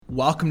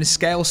Welcome to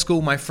Scale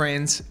School, my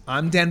friends.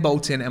 I'm Dan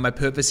Bolton, and my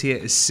purpose here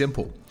is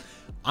simple.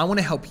 I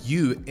want to help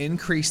you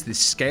increase the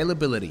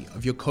scalability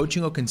of your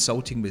coaching or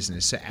consulting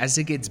business so as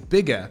it gets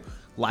bigger,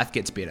 life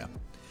gets better.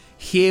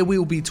 Here we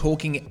will be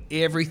talking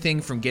everything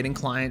from getting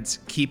clients,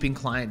 keeping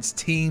clients,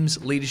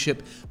 teams,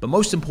 leadership, but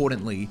most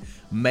importantly,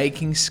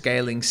 making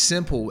scaling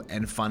simple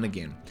and fun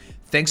again.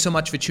 Thanks so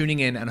much for tuning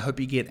in, and I hope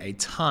you get a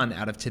ton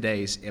out of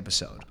today's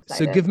episode.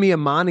 So give me a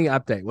money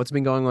update. What's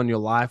been going on in your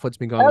life? What's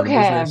been going on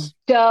in business?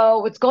 So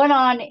what's going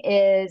on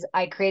is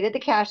I created the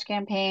cash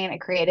campaign. I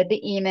created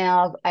the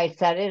emails. I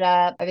set it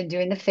up. I've been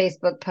doing the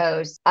Facebook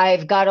posts.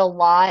 I've got a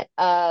lot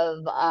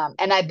of,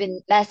 and I've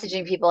been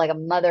messaging people like a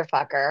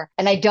motherfucker,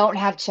 and I don't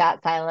have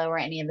chat silo or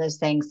any of those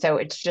things. So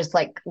it's just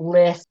like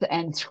lists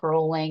and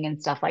scrolling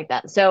and stuff like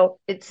that. So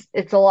it's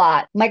a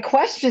lot. My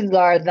questions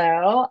are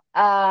though,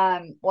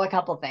 well, a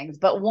couple things,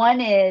 but one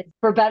is,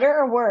 for better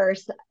or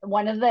worse,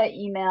 one of the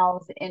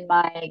emails in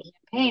my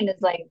campaign is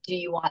like, do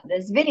you want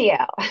this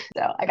video?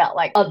 So I got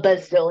like a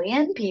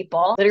bazillion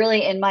people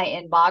literally in my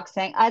inbox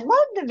saying, I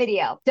love the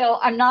video. So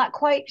I'm not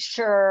quite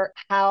sure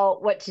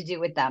what to do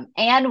with them.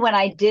 And when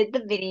I did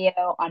the video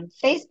on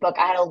Facebook,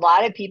 I had a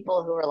lot of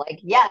people who were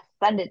like, yes,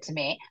 send it to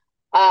me.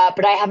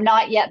 But I have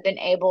not yet been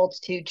able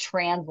to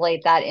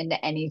translate that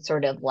into any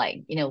sort of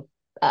like,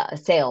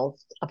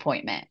 sales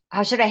appointment.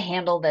 How should I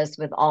handle this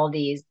with all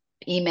these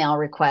email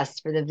requests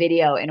for the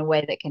video in a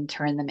way that can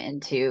turn them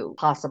into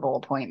possible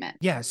appointments?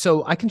 Yeah,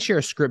 so I can share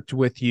a script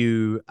with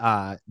you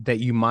that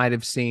you might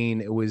have seen.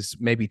 It was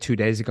maybe 2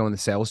 days ago in the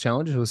sales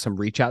challenge. It was some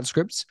reach out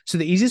scripts. So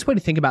the easiest way to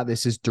think about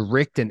this is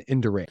direct and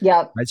indirect.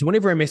 Yep. Right. So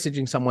whenever I'm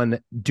messaging someone,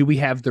 do we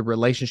have the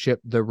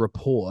relationship, the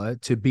rapport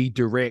to be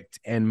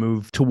direct and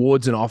move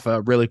towards an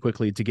offer really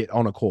quickly to get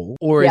on a call?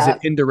 Or is it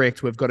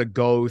indirect? We've got to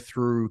go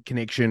through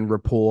connection,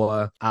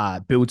 rapport,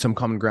 build some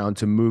common ground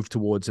to move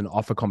towards an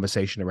offer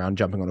conversation around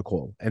jumping on a call.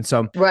 And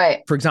so,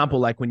 for example,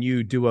 like when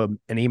you do an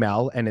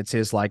email and it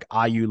says like,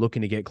 are you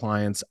looking to get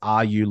clients?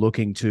 Are you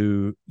looking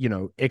to,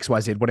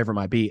 XYZ, whatever it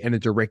might be, in a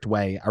direct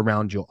way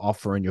around your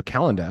offer and your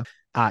calendar?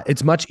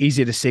 It's much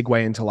easier to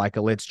segue into like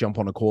let's jump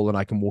on a call and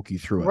I can walk you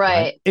through it.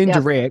 Right.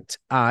 Indirect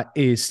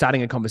is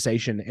starting a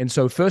conversation. And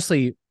so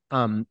firstly,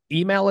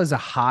 email is a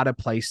harder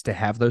place to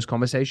have those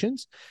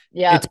conversations.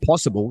 Yeah, it's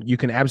possible. You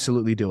can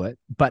absolutely do it.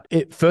 But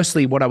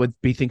firstly, what I would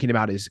be thinking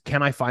about is,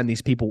 can I find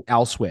these people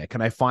elsewhere?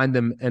 Can I find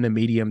them in a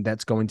medium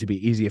that's going to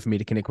be easier for me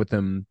to connect with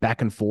them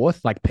back and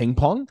forth, like ping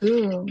pong,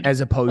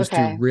 as opposed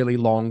to really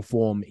long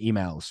form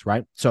emails,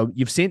 right? So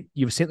you've sent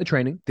the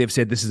training. They've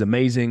said, this is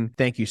amazing.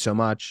 Thank you so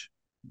much.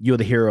 You're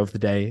the hero of the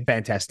day.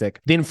 Fantastic.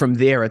 Then from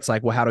there, it's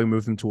like, well, how do we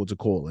move them towards a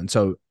call? And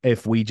so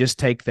if we just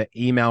take the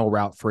email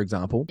route, for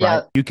example,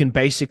 right, you can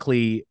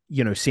basically,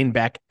 send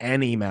back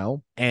an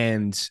email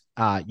and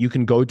you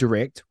can go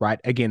direct, right?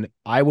 Again,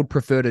 I would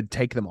prefer to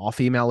take them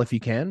off email if you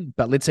can,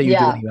 but let's say you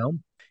do an email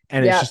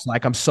and it's just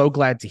like, I'm so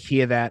glad to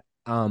hear that.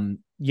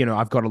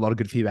 I've got a lot of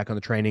good feedback on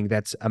the training.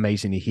 That's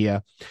amazing to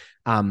hear.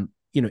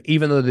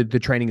 Even though the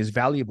training is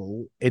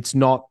valuable,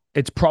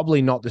 it's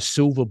probably not the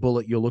silver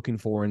bullet you're looking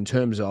for in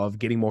terms of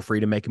getting more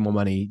freedom, making more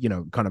money,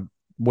 kind of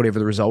whatever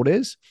the result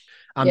is.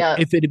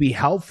 If it'd be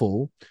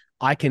helpful,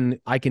 I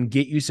can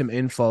get you some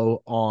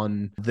info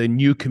on the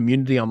new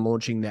community I'm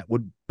launching that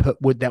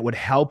would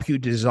help you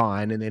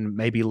design, and then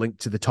maybe link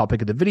to the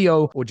topic of the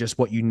video or just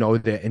what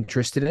they're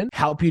interested in,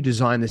 help you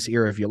design this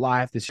area of your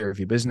life, this area of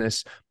your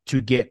business to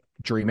get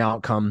dream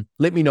outcome.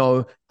 Let me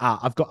know.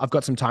 I've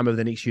got some time over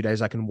the next few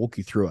days. I can walk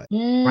you through it.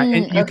 Right.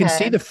 And you can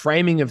see the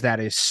framing of that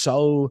is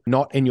so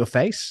not in your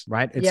face,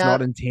 right? It's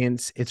not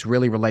intense. It's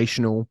really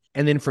relational.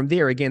 And then from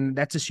there, again,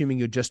 that's assuming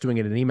you're just doing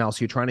it in email.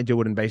 So you're trying to do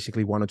it in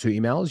basically 1 or 2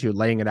 emails. You're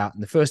laying it out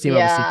in the first email.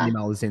 The second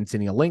email is then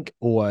sending a link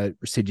or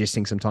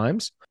suggesting some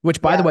times,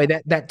 which by the way,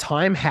 that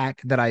time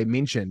hack that I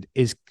mentioned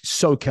is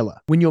so killer.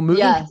 When you're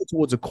moving people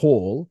towards a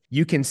call,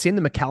 you can send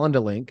them a calendar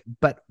link,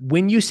 but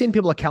when you send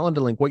people a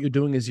calendar link, what you're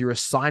doing is you're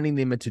assigning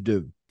them a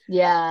to-do.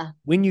 Yeah.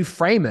 When you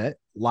frame it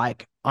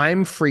like,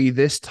 I'm free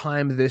this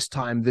time, or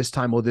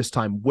this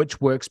time,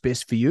 which works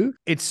best for you?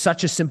 It's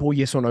such a simple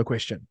yes or no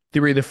question.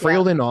 They're either free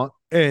or they're not.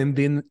 And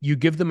then you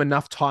give them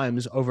enough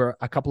times over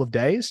a couple of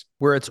days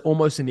where it's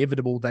almost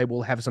inevitable they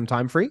will have some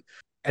time free.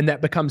 And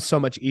that becomes so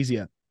much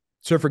easier.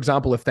 So for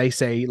example, if they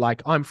say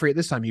like, I'm free at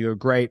this time, you go,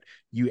 great.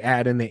 You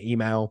add in their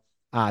email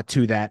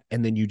to that,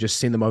 and then you just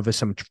send them over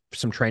some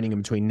training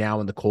in between now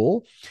and the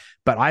call.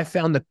 But I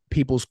found that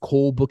people's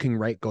call booking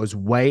rate goes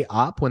way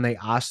up when they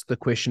ask the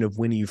question of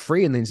when are you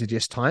free and then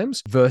suggest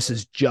times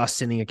versus just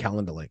sending a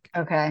calendar link.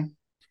 Okay.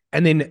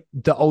 And then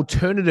the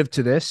alternative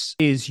to this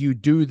is you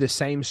do the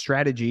same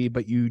strategy,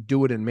 but you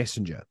do it in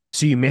Messenger.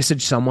 So you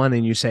message someone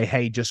and you say,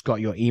 hey, just got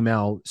your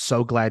email.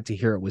 So glad to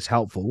hear it was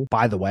helpful,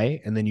 by the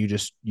way. And then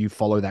you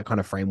follow that kind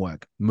of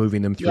framework,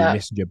 moving them through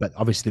Messenger. But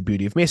obviously the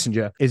beauty of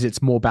Messenger is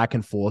it's more back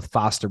and forth,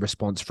 faster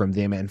response from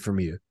them and from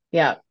you.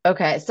 Yeah.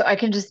 Okay. So I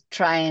can just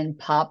try and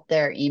pop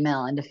their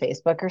email into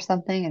Facebook or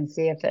something and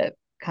see if it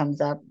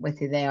comes up with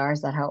who they are.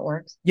 Is that how it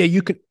works? Yeah,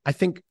 you could. I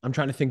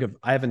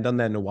haven't done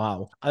that in a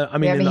while. I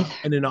mean,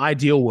 in an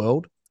ideal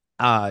world,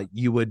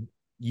 you would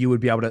you would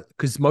be able to,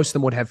 because most of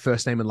them would have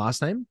first name and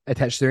last name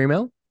attached to their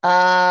email.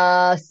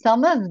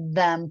 Some of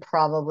them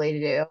probably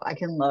do. I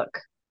can look.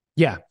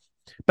 Yeah.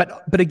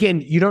 But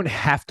again, you don't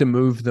have to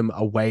move them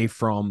away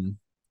from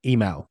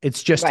email.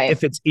 It's just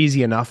if it's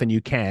easy enough and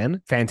you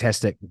can,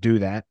 fantastic, do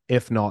that.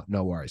 If not,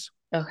 no worries.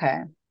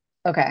 Okay.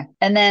 Okay.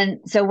 And then,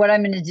 so what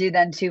I'm going to do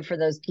then too, for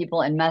those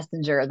people in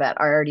Messenger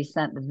that I already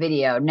sent the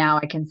video, now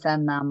I can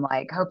send them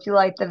like, hope you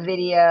like the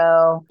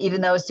video, even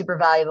though it's super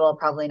valuable,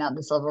 probably not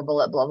the silver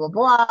bullet, blah, blah,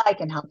 blah. I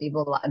can help you,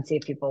 blah, blah, and see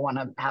if people want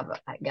to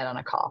get on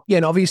a call. Yeah.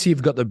 And obviously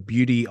you've got the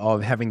beauty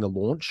of having the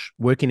launch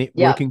working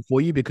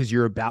for you because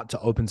you're about to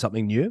open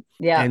something new.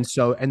 Yeah.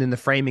 And then the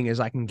framing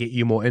is I can get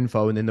you more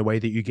info. And then the way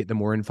that you get the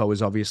more info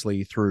is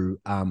obviously through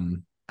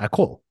a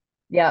call.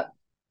 Yep.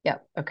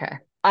 Yep. Okay.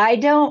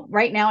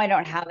 Right now I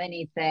don't have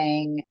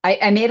anything.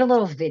 I made a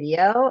little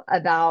video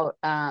about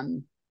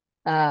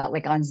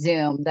like on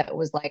Zoom that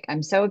was like,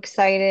 I'm so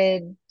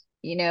excited,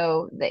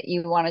 that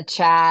you want to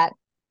chat.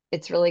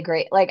 It's really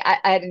great. Like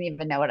I didn't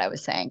even know what I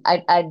was saying.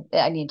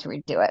 I need to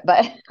redo it.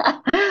 But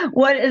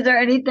is there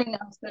anything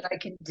else that I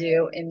can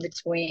do in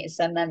between,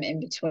 send them in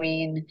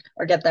between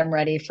or get them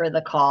ready for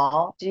the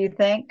call? Do you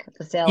think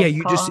the sales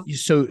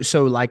call?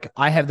 So like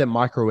I have that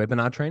micro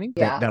webinar training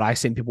that I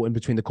send people in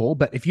between the call.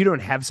 But if you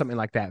don't have something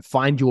like that,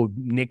 find your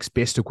next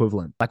best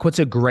equivalent. Like what's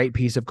a great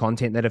piece of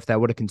content that if they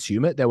were to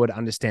consume it, they would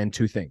understand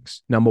two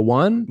things. Number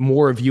one,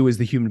 more of you as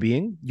the human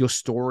being, your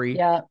story.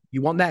 Yeah.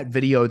 You want that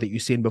video that you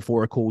send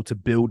before a call to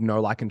build know,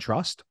 like, and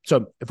trust.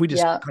 So if we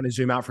just kind of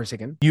zoom out for a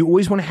second, you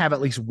always want to have at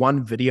least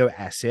one video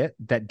asset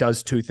that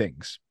does two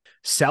things: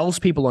 sells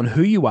people on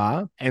who you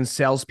are and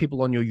sells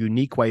people on your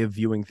unique way of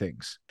viewing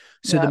things.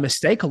 So the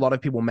mistake a lot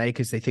of people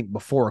make is they think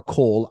before a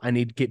call, I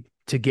need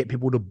to get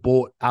people to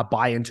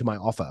buy into my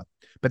offer.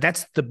 But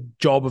that's the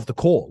job of the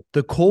call.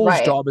 The call's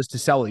job is to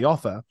sell the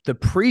offer. The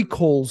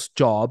pre-call's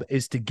job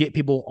is to get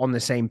people on the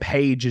same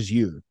page as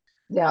you.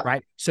 Yeah.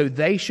 Right. So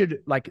they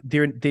should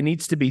there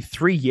needs to be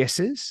 3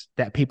 yeses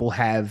that people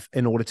have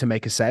in order to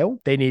make a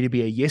sale. They need to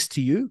be a yes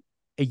to you,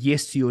 a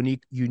yes to your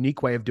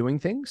unique way of doing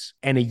things,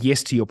 and a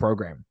yes to your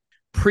program.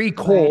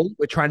 Pre-call,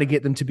 we're trying to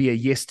get them to be a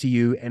yes to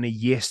you and a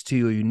yes to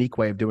your unique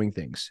way of doing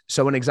things.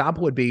 So an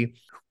example would be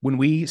when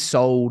we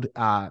sold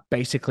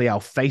basically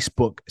our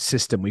Facebook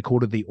system, we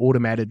called it the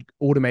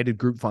automated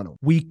group funnel.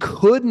 We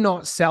could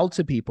not sell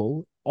to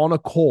people on a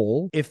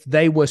call if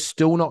they were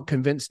still not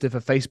convinced if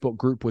a Facebook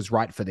group was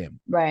right for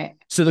them. Right.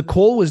 So the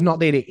call was not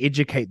there to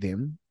educate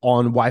them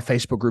on why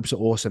Facebook groups are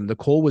awesome. The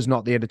call was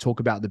not there to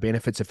talk about the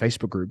benefits of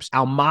Facebook groups.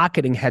 Our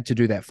marketing had to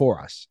do that for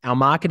us. Our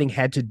marketing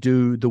had to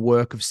do the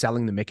work of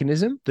selling the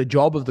mechanism. The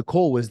job of the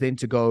call was then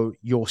to go,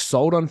 you're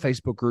sold on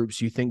Facebook groups.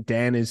 You think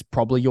Dan is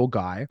probably your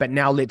guy, but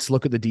now let's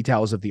look at the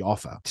details of the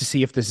offer to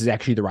see if this is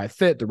actually the right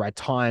fit, the right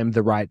time,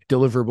 the right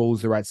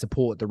deliverables, the right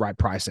support, the right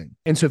pricing.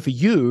 And so for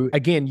you,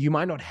 again, you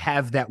might not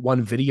have that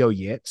one video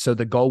yet. So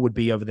the goal would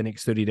be over the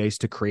next 30 days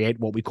to create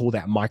what we call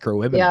that micro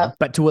webinar,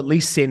 but to at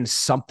least send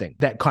something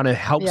that kind of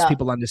helps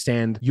people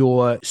understand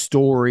your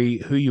story,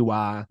 who you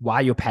are, why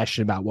you're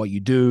passionate about what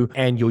you do,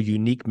 and your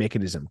unique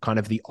mechanism, kind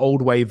of the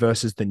old way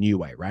versus the new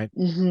way, right?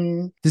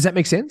 Mm-hmm. Does that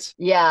make sense?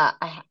 Yeah.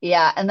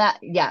 Yeah. And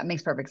it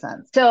makes perfect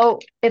sense. So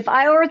if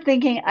I were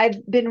thinking,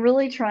 I've been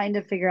really trying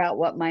to figure out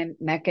what my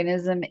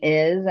mechanism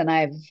is, and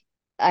I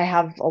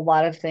have a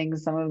lot of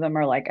things. Some of them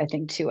are like, I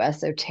think, too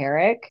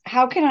esoteric.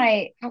 How can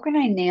I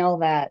nail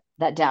that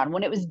down?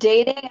 When it was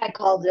dating, I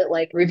called it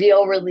like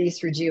reveal,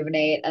 release,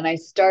 rejuvenate. And I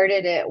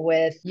started it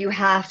with, you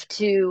have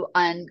to,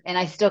 and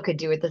I still could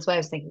do it this way. I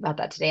was thinking about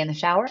that today in the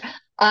shower,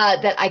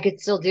 that I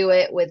could still do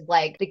it with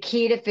like the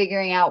key to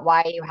figuring out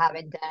why you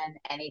haven't done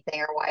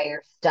anything or why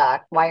you're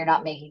stuck, why you're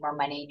not making more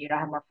money and you don't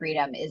have more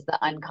freedom is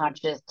the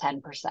unconscious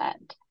 10%.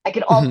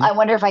 I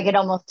wonder if I could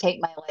almost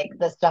take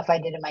the stuff I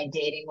did in my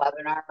dating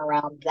webinar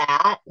around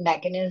that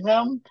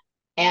mechanism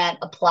and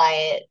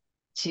apply it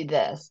to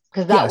this,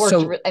 because that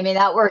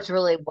that worked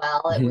really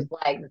well. It was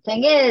like, the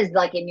thing is,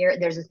 like,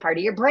 there's this part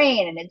of your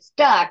brain and it's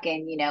stuck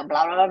and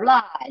blah blah blah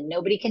blah, and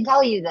nobody can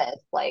tell you this,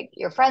 like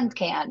your friends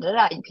can't,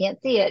 you can't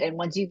see it, and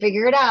once you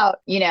figure it out,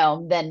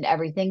 then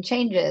everything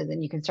changes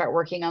and you can start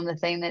working on the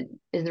thing that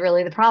is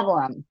really the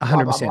problem.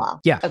 100%. Blah, blah, blah.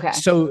 Yeah. Okay.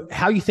 So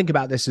how you think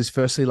about this is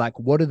firstly, like,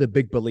 what are the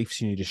big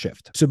beliefs you need to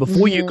shift? So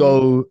before you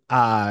go,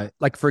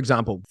 like, for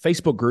example,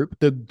 Facebook group,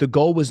 the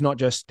goal was not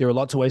just, there are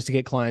lots of ways to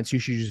get clients, you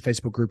should use a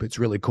Facebook group, it's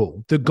really cool.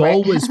 The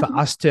goal was for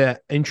us to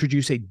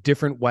introduce a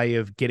different way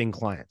of getting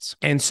clients.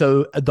 And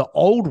so the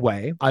old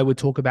way, I would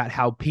talk about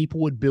how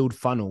people would build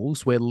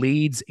funnels where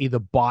leads either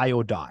buy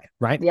or die,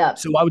 right? Yeah.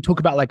 So I would talk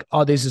about like,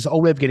 there's this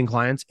old way of getting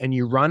clients, and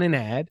you run an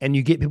ad and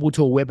you get people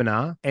to a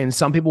webinar, and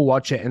some people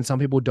watch it and some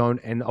people don't.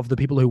 And of the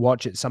people who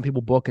watch it, some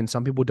people book and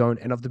some people don't.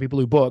 And of the people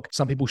who book,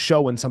 some people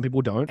show and some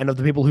people don't. And of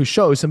the people who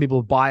show, some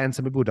people buy and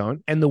some people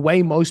don't. And the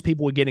way most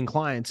people are getting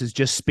clients is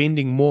just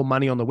spending more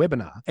money on the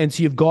webinar. And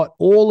so you've got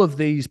all of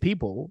these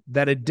people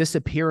that are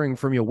disappearing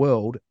from your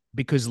world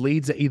because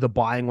leads are either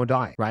buying or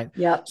dying, right?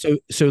 Yep.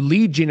 So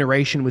lead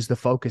generation was the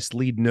focus.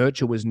 Lead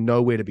nurture was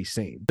nowhere to be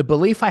seen. The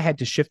belief I had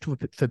to shift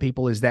for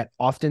people is that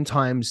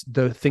oftentimes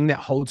the thing that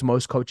holds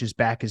most coaches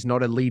back is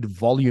not a lead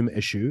volume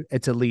issue.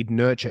 It's a lead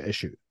nurture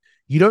issue.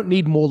 You don't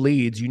need more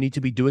leads. You need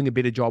to be doing a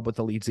better job with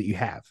the leads that you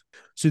have.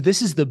 So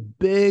this is the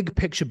big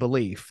picture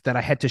belief that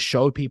I had to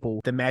show people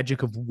the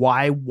magic of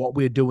why what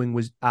we're doing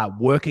was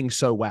working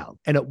so well.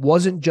 And it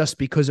wasn't just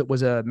because it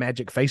was a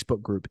magic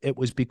Facebook group. It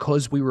was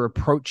because we were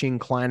approaching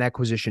client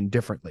acquisition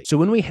differently. So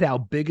when we hit our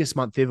biggest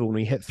month ever, when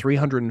we hit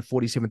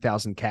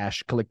 347,000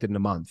 cash collected in a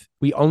month,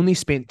 we only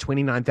spent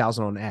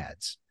 29,000 on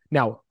ads.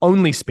 Now,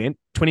 only spent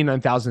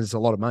 29,000 is a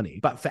lot of money,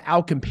 but for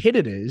our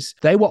competitors,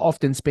 they were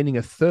often spending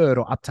a third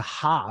or up to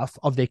half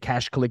of their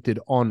cash collected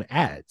on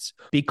ads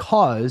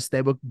because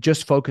they were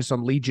just focused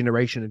on lead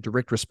generation and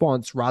direct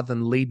response rather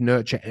than lead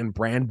nurture and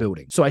brand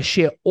building. So I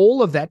share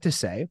all of that to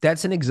say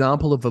that's an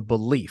example of a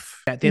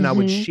belief that then I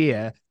would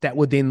share that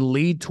would then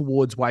lead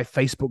towards why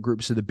Facebook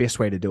groups are the best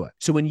way to do it.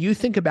 So when you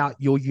think about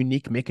your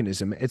unique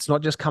mechanism, it's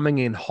not just coming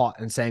in hot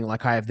and saying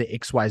like, I have the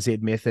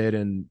XYZ method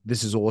and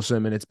this is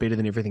awesome and it's better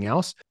than everything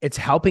else. It's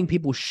helping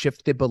people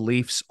shift their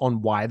beliefs on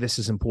why this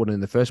is important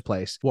in the first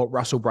place. What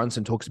Russell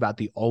Brunson talks about,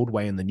 the old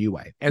way and the new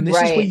way. And this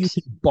is where you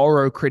can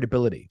borrow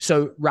credibility.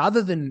 So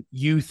rather than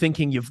you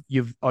thinking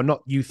or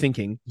not you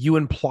thinking, you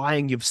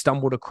implying you've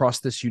stumbled across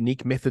this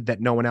unique method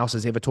that no one else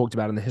has ever talked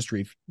about in the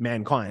history of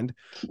mankind,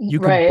 you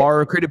can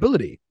borrow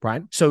credibility,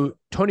 right? So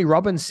Tony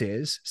Robbins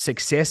says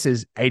success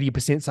is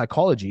 80%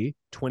 psychology,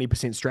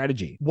 20%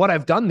 strategy. What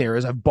I've done there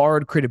is I've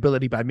borrowed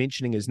credibility by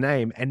mentioning his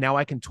name, and now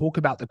I can talk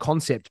about the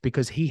concept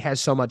because he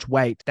has so much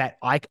weight that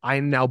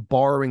I'm now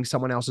borrowing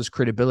someone else's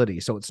credibility.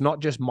 So it's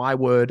not just my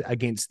word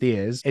against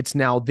theirs, it's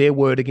now their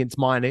word against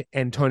mine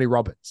and Tony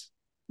Robbins.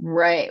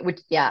 Right.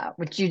 Which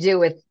you do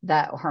with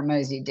that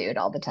Hormozy dude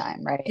all the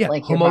time, right? Yeah.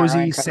 Like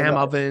Hormozy, Sam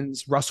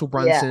Ovens, Russell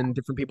Brunson,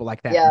 different people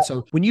like that. And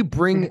so when you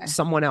bring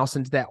someone else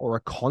into that, or a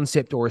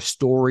concept or a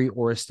story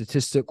or a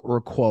statistic or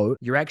a quote,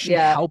 you're actually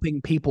helping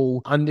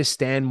people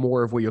understand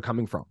more of where you're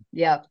coming from.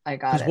 Yep. I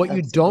got it. Because what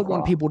you don't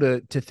want people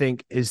to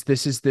think is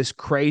this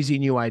crazy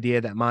new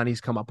idea that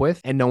Marnie's come up with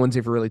and no one's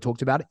ever really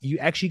talked about it. You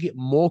actually get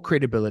more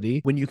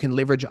credibility when you can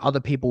leverage other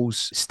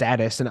people's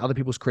status and other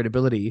people's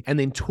credibility and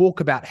then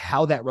talk about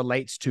how that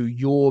relates to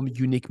your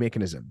unique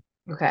mechanism.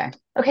 Okay.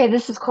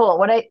 This is cool.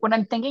 What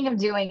I'm thinking of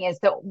doing is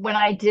that when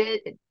I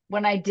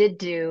did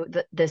do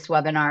this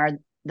webinar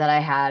that I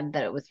had,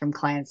 that it was from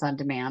Clients on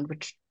Demand,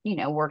 which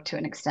worked to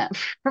an extent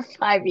for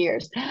 5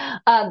 years.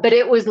 But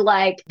it was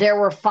like there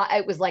were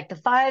it was like the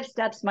 5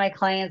 steps my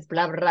clients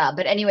blah blah blah.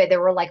 But anyway,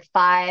 there were like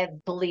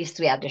 5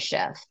 beliefs we had to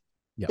shift.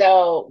 Yep.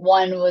 So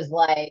one was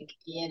like,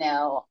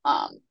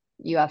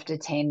 you have to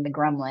tame the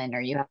gremlin,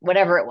 or you have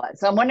whatever it was.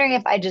 So I'm wondering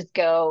if I just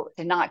go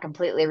to not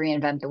completely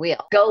reinvent the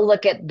wheel, go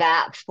look at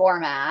that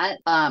format.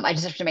 I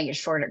just have to make it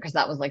shorter because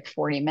that was like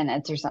 40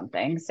 minutes or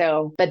something.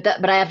 So, but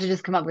I have to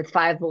just come up with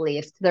 5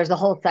 beliefs. There's a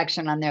whole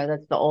section on there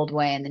that's the old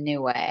way and the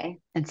new way,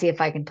 and see if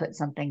I can put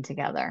something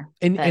together.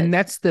 And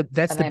that's the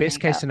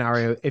best case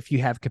scenario if you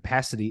have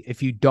capacity.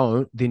 If you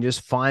don't, then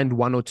just find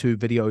 1 or 2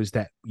 videos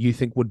that you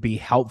think would be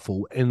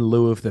helpful in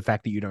lieu of the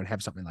fact that you don't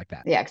have something like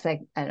that. Yeah, because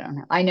I don't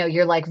know. I know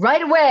you're like,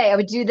 right away I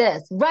would do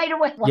this right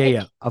away.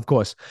 Yeah, of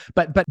course.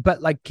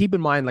 But like, keep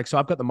in mind, like, so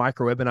I've got the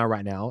micro webinar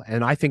right now,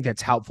 and I think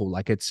that's helpful.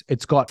 Like it's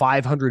got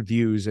 500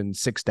 views in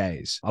 6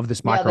 days of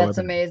this micro. Yeah, that's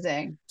webinar.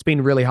 amazing. It's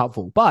been really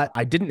helpful, but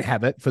I didn't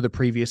have it for the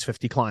previous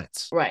 50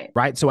 clients.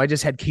 Right. So I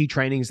just had key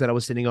trainings that I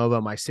was sending over,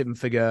 my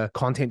 7-figure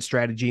content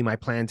strategy, my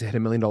plan to hit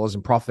 $1 million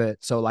in profit.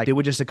 So like there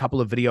were just a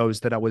couple of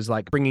videos that I was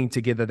like bringing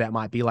together that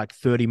might be like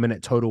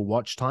 30-minute total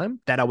watch time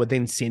that I would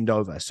then send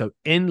over. So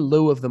in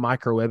lieu of the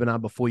micro webinar,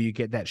 before you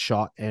get that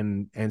shot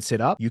and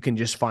set up, you can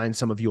just find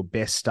some of your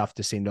best stuff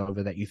to send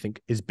over that you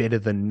think is better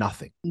than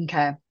nothing.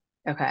 Okay.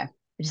 I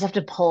just have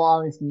to pull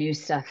all this new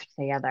stuff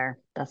together.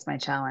 That's my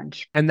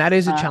challenge. And that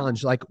is a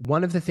challenge. Like,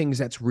 one of the things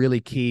that's really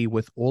key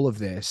with all of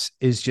this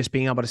is just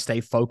being able to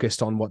stay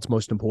focused on what's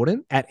most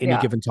important at any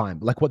given time.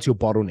 Like, what's your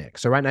bottleneck?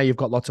 So right now you've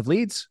got lots of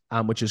leads,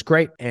 which is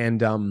great.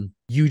 And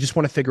you just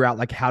want to figure out,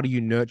 like, how do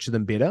you nurture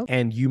them better?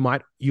 And you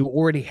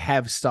already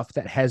have stuff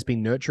that has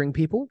been nurturing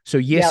people. So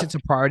yes, it's a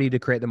priority to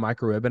create the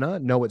micro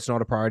webinar. No, it's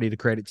not a priority to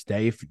create it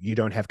today if you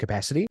don't have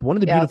capacity. One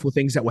of the beautiful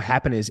things that will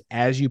happen is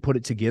as you put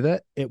it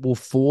together, it will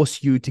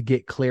force you to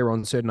get clear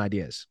on certain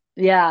ideas.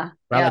 Yeah.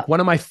 Right. Like, one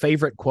of my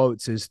favorite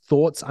quotes is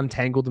thoughts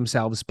untangle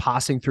themselves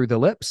passing through the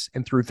lips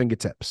and through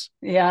fingertips.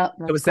 Yeah.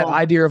 So it's that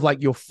idea of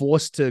like, you're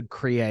forced to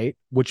create,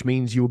 which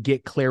means you'll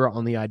get clearer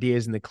on the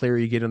ideas, and the clearer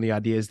you get on the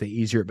ideas, the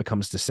easier it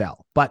becomes to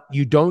sell. But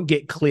you don't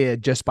get clear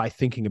just by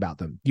thinking about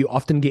them. You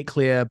often get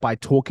clear by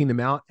talking them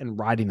out and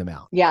writing them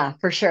out. Yeah,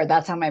 for sure.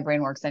 That's how my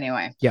brain works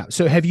anyway. Yeah.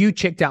 So have you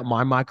checked out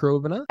my micro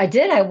webinar? I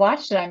did. I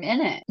watched it. I'm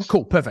in it.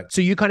 Cool. Perfect. So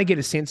you kind of get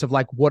a sense of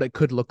like what it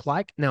could look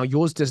like. Now,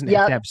 yours doesn't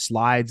have to have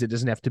slides. It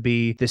doesn't have to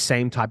be the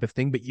same type of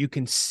thing, but you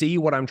can see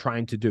what I'm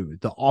trying to do.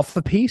 The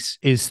offer piece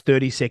is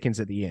 30 seconds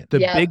at the end. The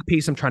big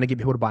piece I'm trying to get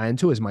people to buy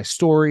into is my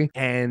story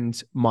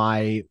and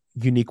my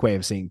unique way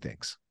of seeing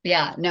things.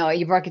 Yeah, no,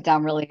 you broke it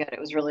down really good. It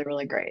was really,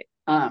 really great.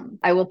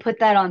 I will put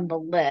that on the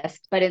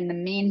list, but in the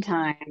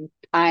meantime,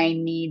 I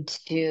need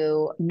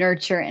to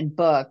nurture and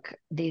book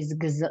these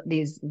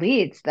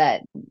leads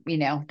that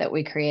that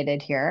we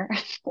created here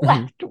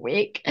last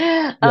week,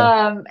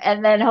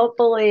 and then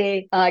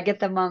hopefully get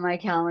them on my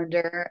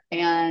calendar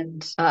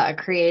and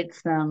create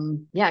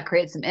some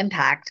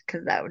impact,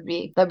 because that'd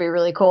be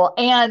really cool.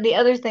 And the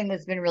other thing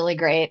that's been really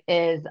great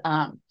is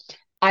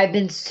I've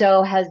been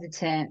so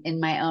hesitant in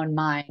my own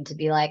mind to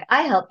be like,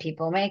 I help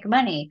people make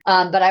money.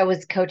 But I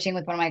was coaching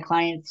with one of my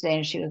clients today,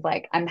 and she was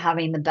like, I'm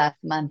having the best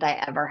month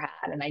I ever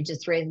had. And I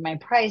just raised my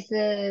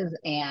prices,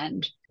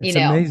 and, It's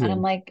amazing. and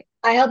I'm like,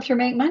 I helped her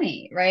make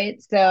money.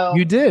 Right. So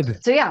you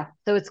did. So yeah,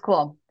 so it's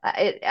cool.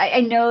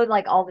 I know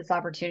like all this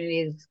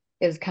opportunity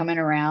is coming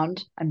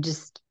around. I'm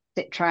just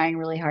trying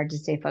really hard to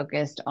stay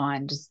focused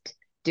on just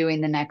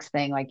doing the next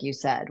thing, like you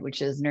said, which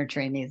is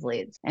nurturing these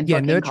leads. And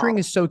nurturing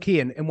is so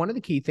key. And one of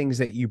the key things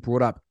that you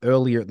brought up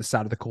earlier at the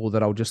start of the call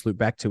that I'll just loop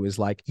back to is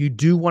like, you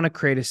do want to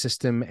create a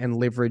system and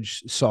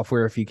leverage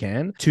software if you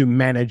can to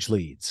manage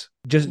leads.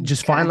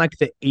 Just find like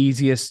the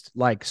easiest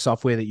like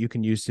software that you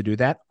can use to do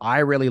that. I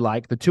really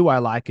like the two I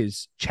like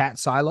is Chat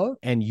Silo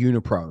and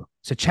Unipro.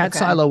 So Chat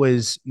Silo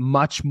is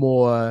much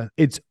more,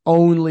 it's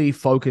only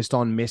focused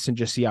on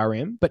Messenger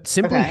CRM, but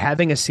simply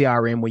having a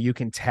CRM where you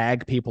can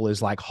tag people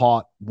as like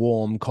hot,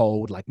 warm,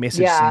 cold, like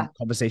message,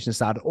 conversation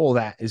started, all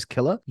that is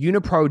killer.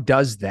 Unipro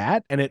does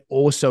that. And it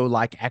also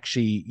like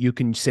actually you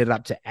can set it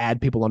up to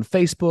add people on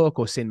Facebook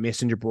or send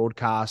Messenger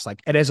broadcasts.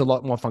 Like it has a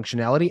lot more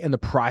functionality, and the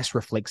price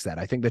reflects that.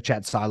 I think the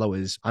Chat Silo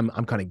is, I'm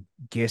kind of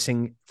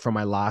guessing from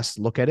my last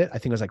look at it, I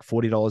think it was like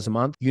 $40 a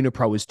month.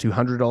 Unipro is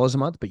 $200 a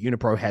month, but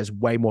Unipro has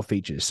way more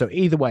features. So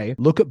either way,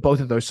 look at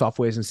both of those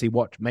softwares and see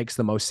what makes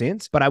the most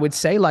sense. But I would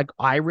say like,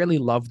 I really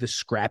love the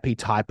scrappy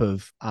type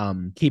of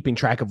keeping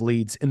track of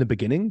leads in the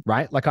beginning,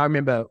 right? Like I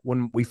remember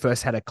when we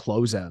first had a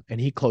closer and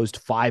he closed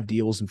 5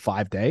 deals in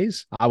 5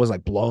 days. I was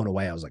like blown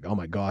away. I was like, oh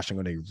my gosh, I'm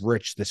going to be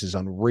rich. This is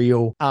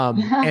unreal.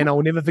 And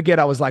I'll never forget.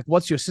 I was like,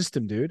 what's your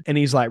system, dude? And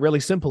he's like, really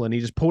simple. And he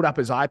just pulled up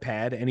his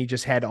iPad and he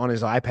just had on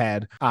his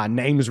iPad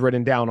names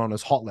written down on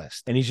his hot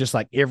list. And he's just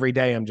like, every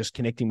day I'm just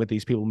connecting with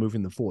these people,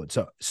 moving them forward.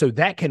 So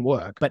that can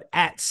work, but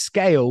at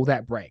scale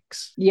that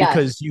breaks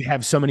because you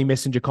have so many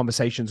messenger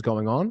conversations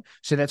going on.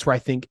 So that's where I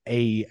think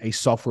a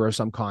software of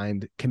some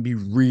kind can be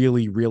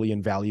really, really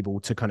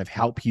invaluable to kind of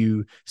help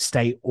you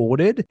stay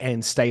ordered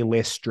and stay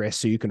less stressed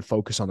so you can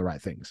focus on the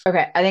right things.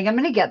 Okay. I think I'm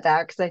going to get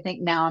that because I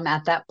think now I'm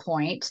at that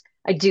point.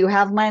 I do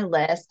have my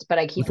list, but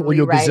I keep with all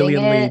your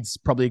gazillion leads,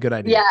 probably a good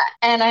idea. Yeah.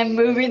 And I'm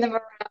moving them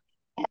around.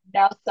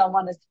 Now some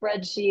on a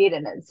spreadsheet,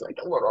 and it's like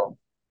a little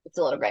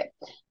great.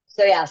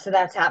 So yeah, so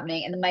that's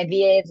happening. And then my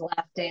VA's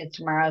last day is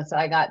tomorrow. So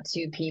I got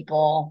 2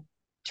 people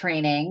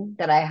training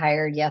that I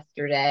hired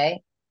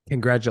yesterday.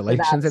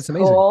 Congratulations. So that's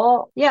amazing.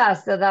 Cool. Yeah,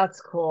 so that's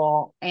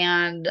cool.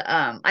 And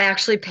I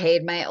actually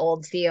paid my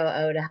old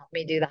COO to help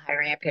me do the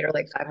hiring. I paid her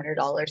like $500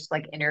 to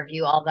like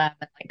interview all them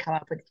and like come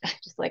up with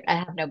just like, I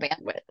have no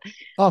bandwidth.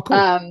 Oh,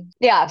 cool.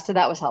 Yeah, so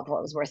that was helpful.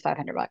 It was worth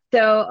 $500.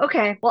 So,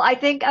 okay. Well, I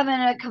think I'm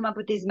going to come up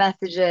with these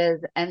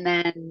messages and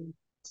then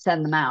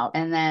send them out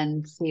and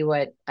then see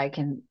what I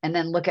can, and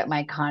then look at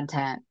my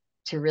content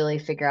to really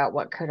figure out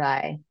what could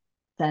I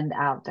send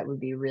out that would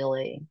be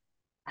really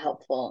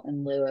helpful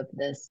in lieu of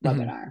this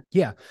webinar.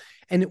 Yeah.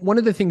 And one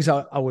of the things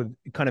I would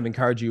kind of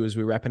encourage you as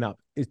we're wrapping up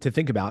is to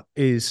think about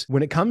is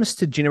when it comes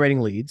to generating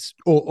leads,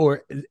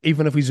 or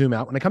even if we zoom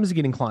out, when it comes to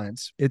getting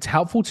clients, it's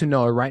helpful to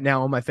know right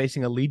now, am I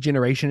facing a lead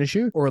generation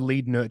issue or a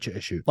lead nurture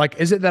issue? Like,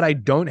 is it that I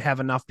don't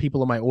have enough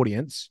people in my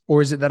audience,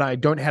 or is it that I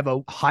don't have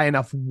a high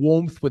enough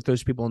warmth with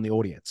those people in the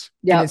audience?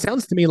 Yeah. And it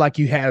sounds to me like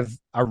you have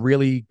a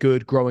really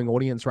good growing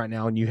audience right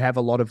now and you have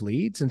a lot of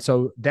leads. And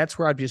so that's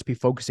where I'd just be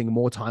focusing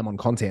more time on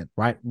content,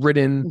 right?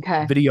 Written,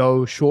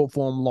 video, short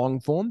form, long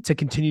form, to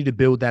continue to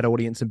build that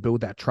audience and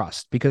build that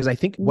trust. Because I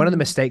think one of the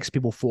mistakes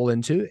people fall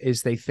into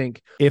is they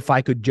think, if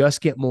I could just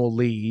get more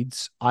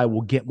leads, I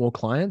will get more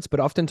clients. But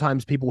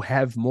oftentimes people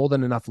have more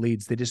than enough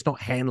leads. They're just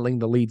not handling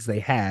the leads they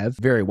have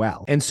very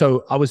well. And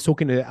so I was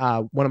talking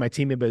to one of my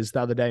team members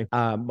the other day,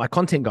 my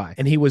content guy,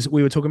 and we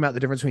were talking about the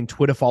difference between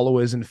Twitter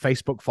followers and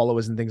Facebook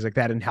followers and things like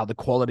that, and how the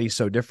quality is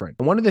so different.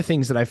 And one of the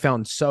things that I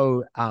found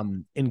so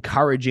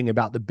encouraging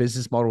about the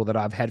business model that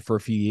I've had for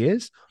a few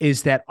years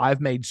is that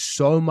I've made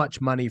so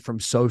much money from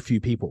so few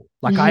people.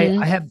 Like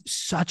I have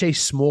such a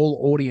small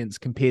audience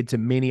compared to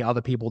many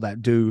other people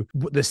that do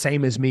the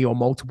same as me or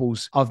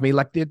multiples of me.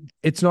 Like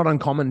it's not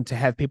uncommon to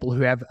have people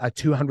who have a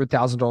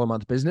 $200,000 a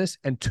month business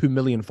and 2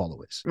 million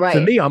followers. Right.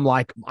 For me, I'm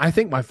like, I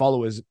think my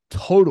followers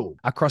total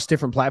across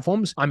different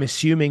platforms, I'm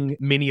assuming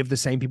many of the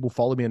same people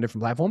follow me on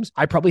different platforms.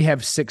 I probably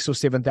have 6,000 or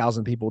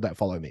 7,000 people that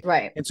follow me.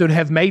 Right. And so to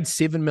have made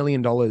 $7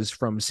 million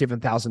from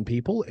 7,000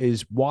 people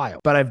is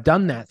wild. But I've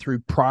done that through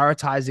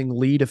prioritizing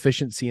lead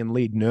efficiency and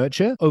lead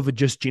nurture over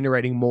just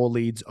generating more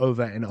leads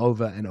over and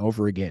over and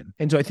over again.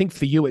 And so I think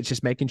for you, it's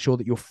just making sure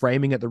that you're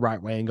framing it the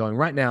right way and going,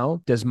 right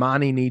now, does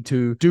Marnie need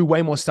to do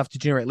way more stuff to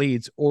generate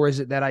leads? Or is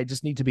it that I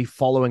just need to be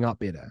following up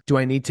better? Do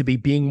I need to be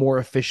being more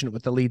efficient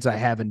with the leads I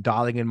have and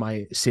dialing in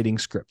my setting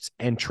scripts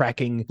and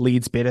tracking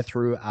leads better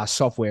through our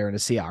software and a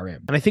CRM?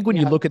 And I think when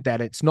you look at that,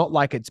 it's not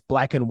like it's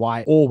black and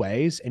white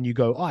always and you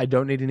go, oh, I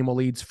don't need any more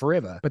leads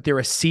forever. But there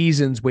are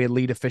seasons where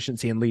lead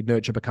efficiency and lead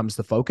nurture becomes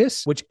the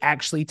focus, which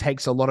actually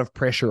takes a lot of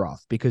pressure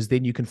off because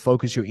then you can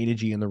focus your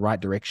energy in the right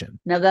direction.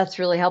 No, that's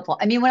really helpful.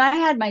 I mean, when I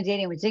had my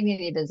Dating with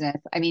Dignity business,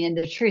 I mean, and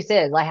the truth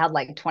is I had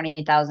like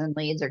 20,000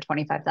 leads or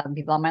 25,000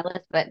 people on my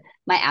list, but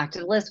my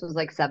active list was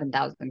like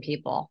 7,000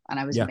 people and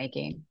I was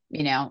making,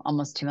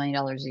 almost $2 million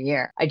a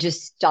year. I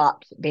just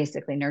stopped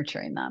basically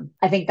nurturing them.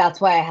 I think that's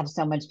why I have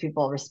so much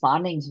people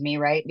responding to me,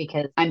 right?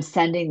 Because I'm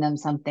sending them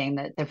something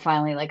that they're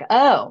finally like,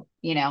 oh,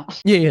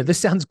 Yeah, this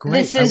sounds great.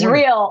 This is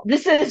real.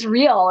 This is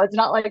real. It's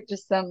not like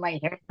just some like,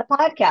 here's the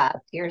podcast,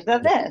 here's the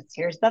this,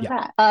 here's the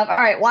that. All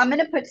right. Well, I'm going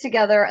to put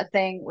together a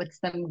thing with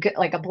some good,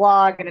 like a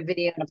blog and a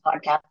video and a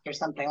podcast or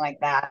something like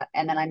that.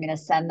 And then I'm going to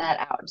send that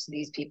out to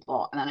these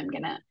people. And then I'm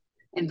going to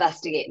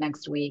investigate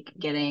next week,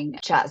 getting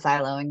Chat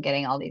Silo and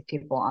getting all these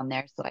people on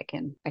there so I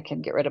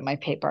can get rid of my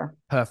paper.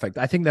 Perfect.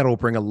 I think that'll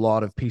bring a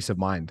lot of peace of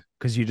mind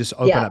because you just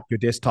open up your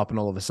desktop and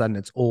all of a sudden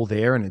it's all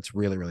there and it's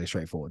really, really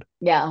straightforward.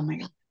 Yeah. Oh my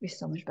God. Be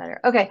so much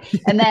better. Okay.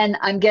 And then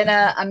I'm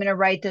gonna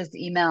write this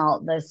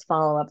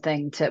follow-up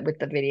thing with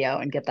the video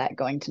and get that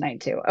going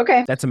tonight too.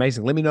 Okay. That's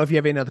amazing. Let me know if you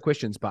have any other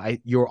questions, but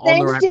you're on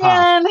Thanks, the right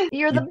Dan. path.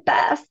 You're the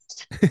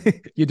best.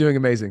 You're doing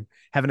amazing.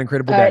 Have an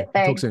incredible day.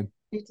 Talk soon.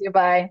 You too.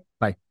 Bye.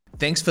 Bye.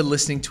 Thanks for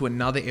listening to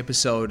another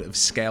episode of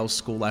Scale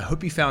School. I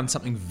hope you found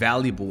something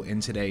valuable in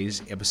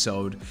today's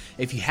episode.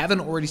 If you haven't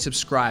already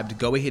subscribed,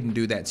 go ahead and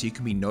do that so you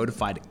can be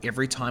notified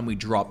every time we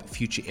drop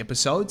future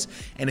episodes.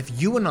 And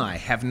if you and I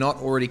have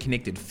not already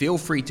connected, feel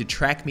free to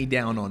track me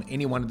down on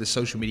any one of the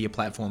social media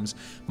platforms.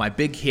 My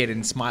big head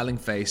and smiling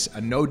face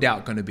are no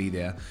doubt going to be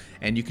there.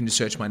 And you can just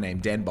search my name,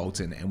 Dan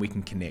Bolton, and we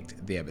can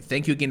connect there. But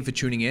thank you again for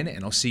tuning in,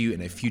 and I'll see you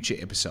in a future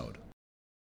episode.